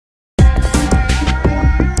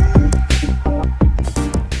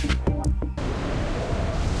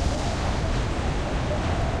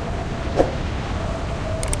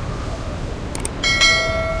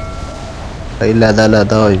भाई लदा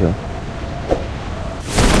लदा हो जो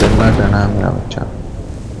चलना डना मेरा बच्चा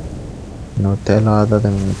नोते लाता तो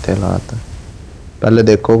नोते लाता पहले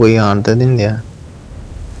देखो कोई आन तो नहीं दिया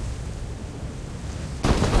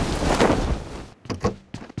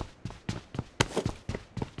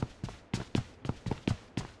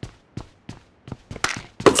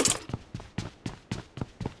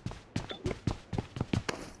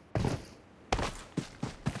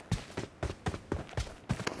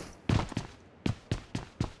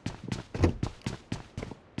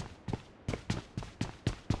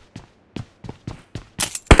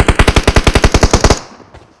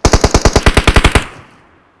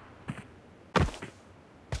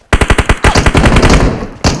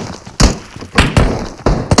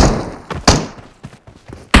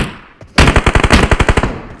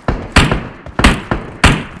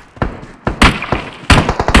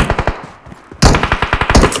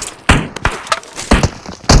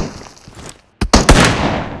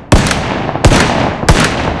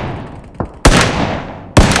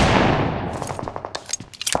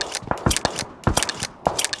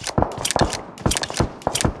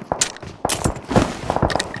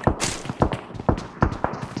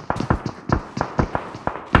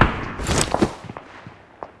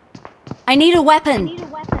I need a weapon.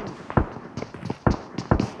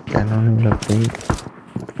 कहना नहीं लगती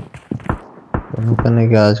दोनों करने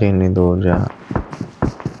क्या चाहिए नहीं दूर जा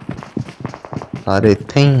सारे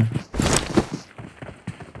इतने ही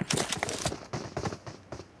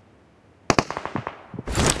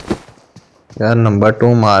यार नंबर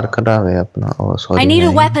 2 मार खराब है अपना ओ sorry I need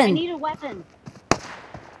a weapon.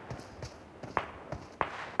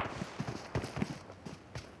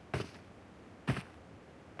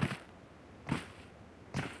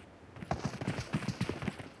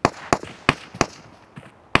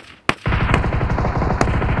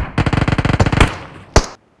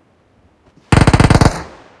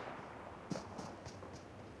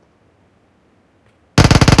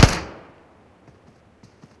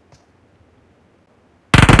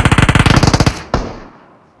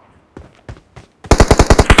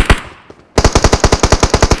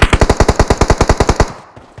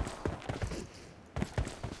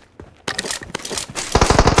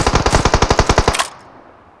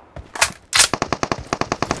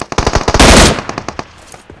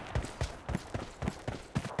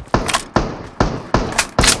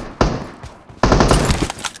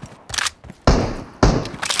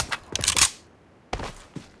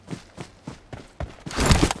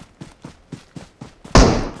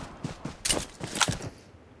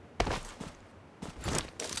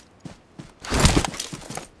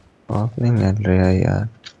 आप नहीं मिल रहा यार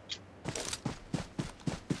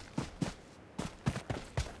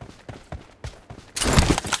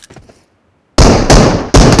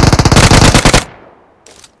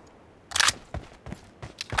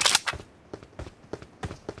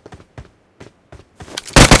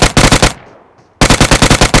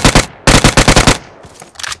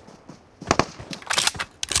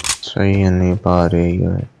सही नहीं पा रही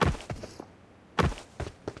है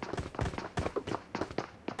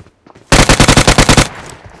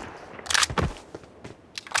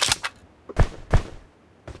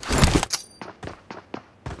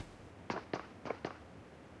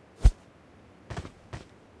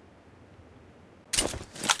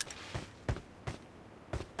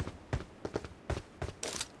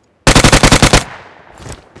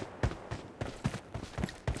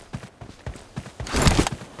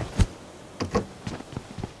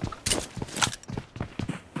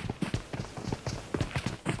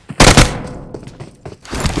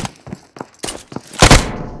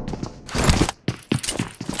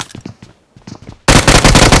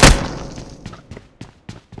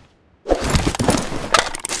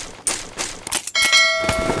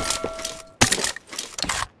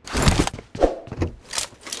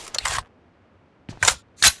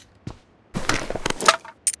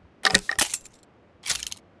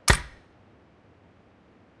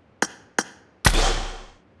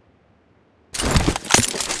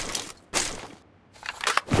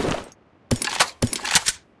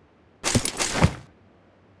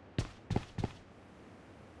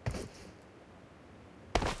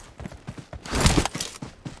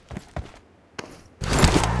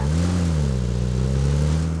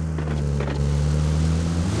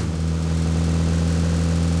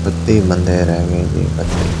बत्ती बंदे रह गए जी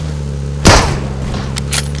बत्ती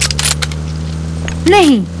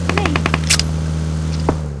नहीं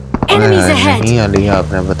Enemies ahead. नहीं अली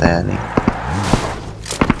आपने बताया नहीं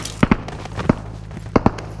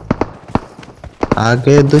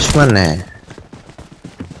आगे दुश्मन है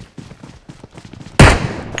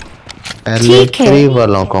पहले 3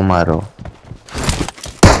 वालों को मारो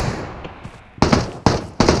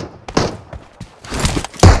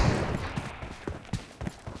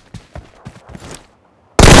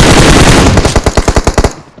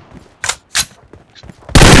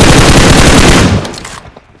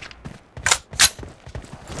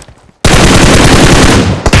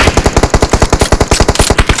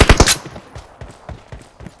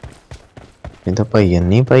ये तो भैया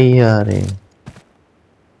नहीं पाई यार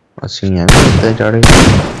ਅਸੀਂ ਐਵੇਂ ਉੱਤੇ ਚੜ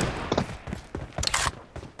ਗਏ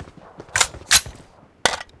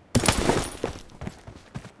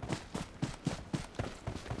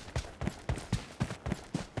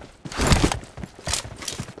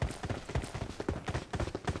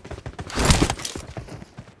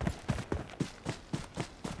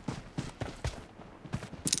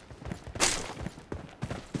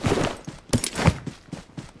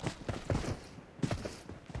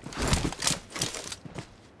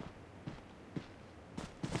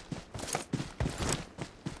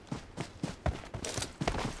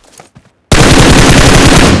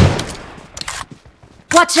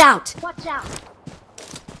Watch out!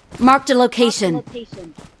 Marked a location.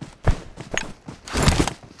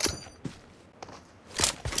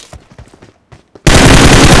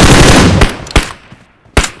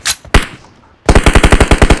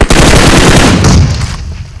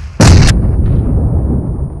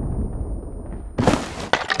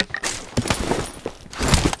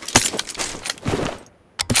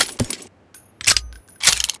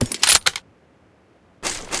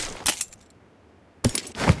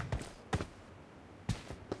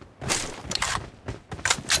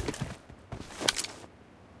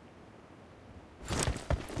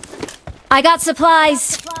 I got supplies.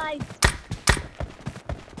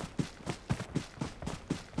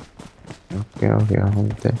 Okay हो गया हम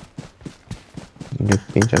ते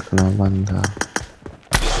गिट्टी चकना बंद है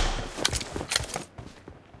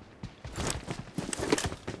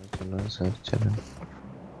चलो सर चलो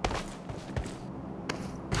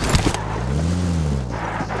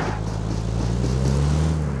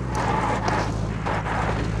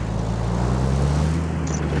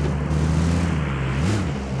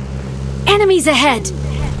Enemies ahead.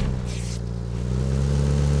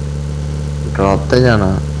 ड्रॉप पे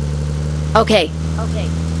जाना Okay.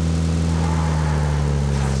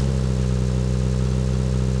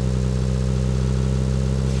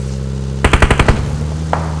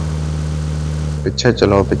 पीछे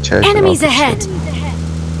चलो पीछे Enemies ahead.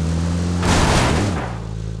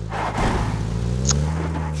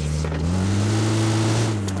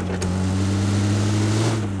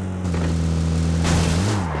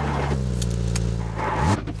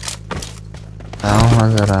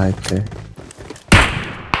 जरा इतने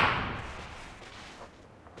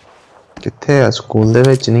किथे है स्कूल दे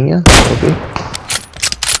विच नहीं है ओके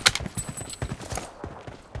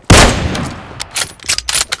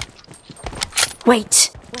Wait.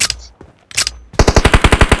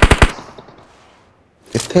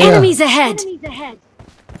 किथे है Enemies ahead.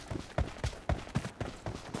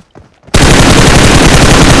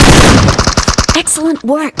 Excellent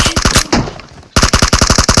work.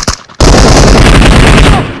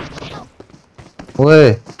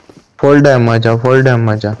 ओए फुल डैमेज आ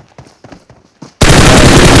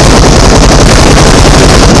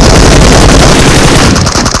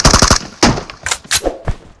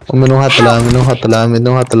मैनू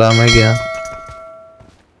हाथ ला मैं गया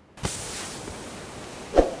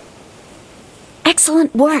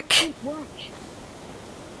Excellent work.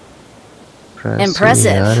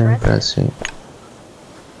 Impressive.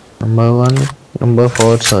 Number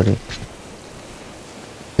 4 sorry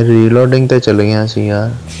reloading तो चल गया सी यार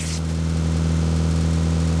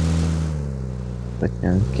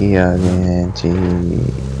बच्चों की आ गए हैं जी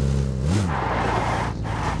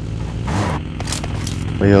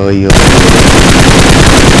यो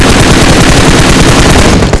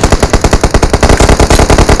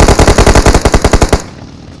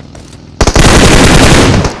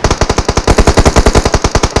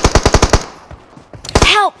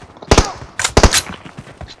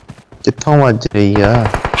कित्थों बज रही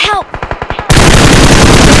है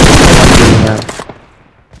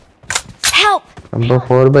नंबर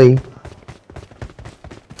 4 भाई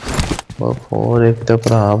नंबर 4 एक तो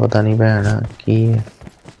भरा पता नहीं भैन की है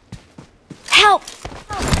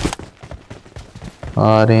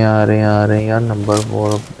आ रहे यार नंबर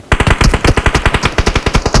 4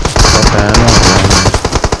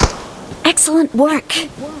 Excellent work.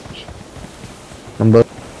 नंबर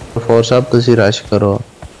 4 साहब तुसी रश करो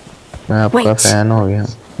मैं आपका फैन हो गया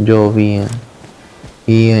जो भी है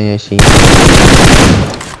ही है या शी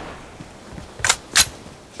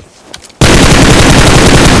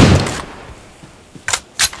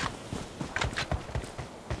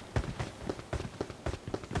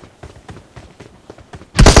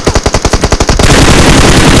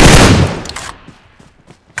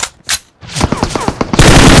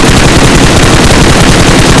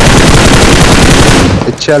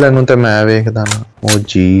पिछे वाले नूं ते मैं वेखदा ना ओ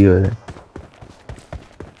जी होए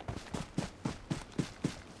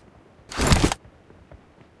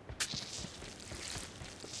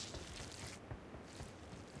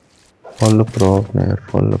full pro player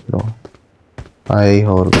full pro आई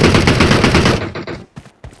होर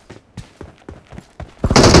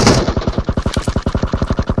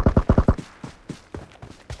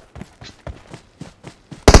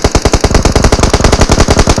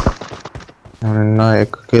ना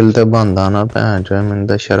एक किल तो बनता ना भैन चो मैनू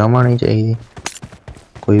तो शर्म आनी चाहिए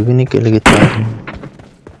कोई भी नहीं किल किता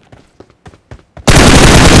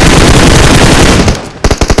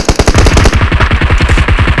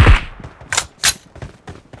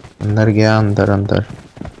अंदर गया अंदर अंदर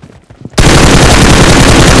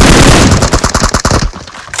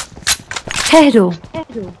ठहरो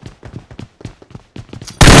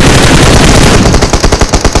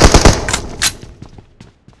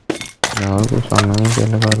यार कुछ सानू भी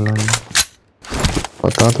किल कर लेना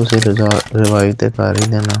पता तुसी रिवाइव ते कर ही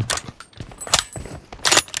देना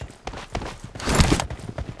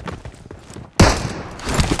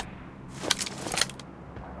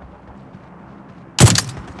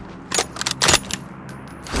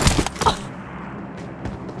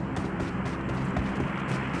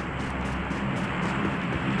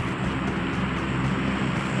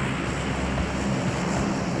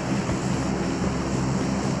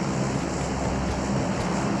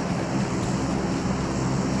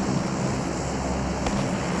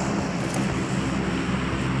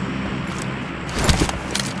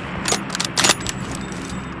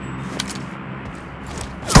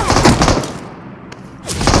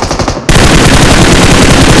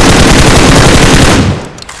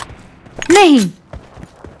नहीं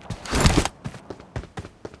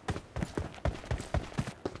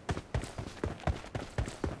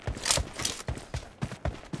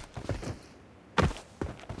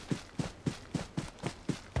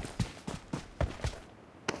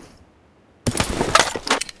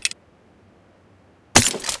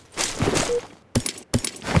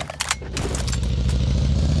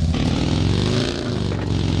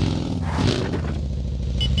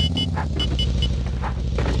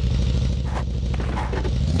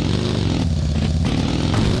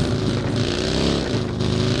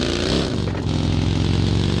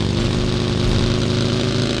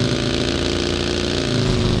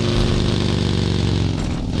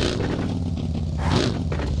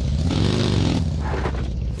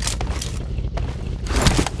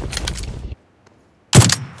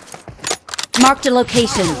Marked a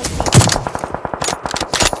location.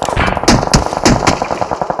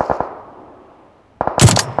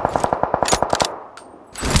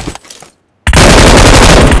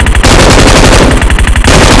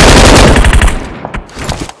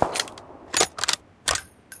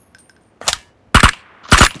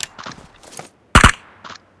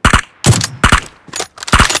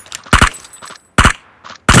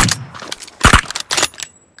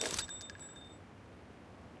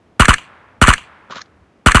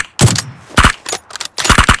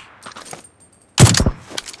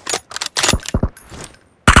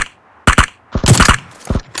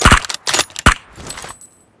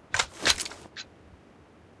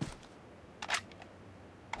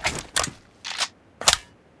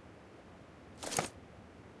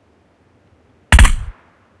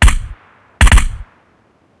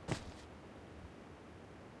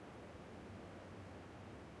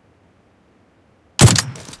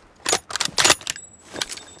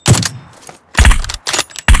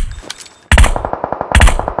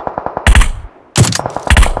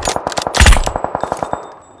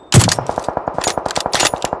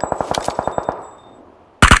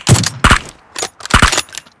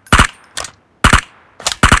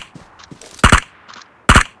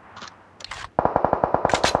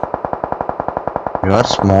 यार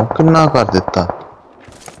स्मोक कितना कर दिता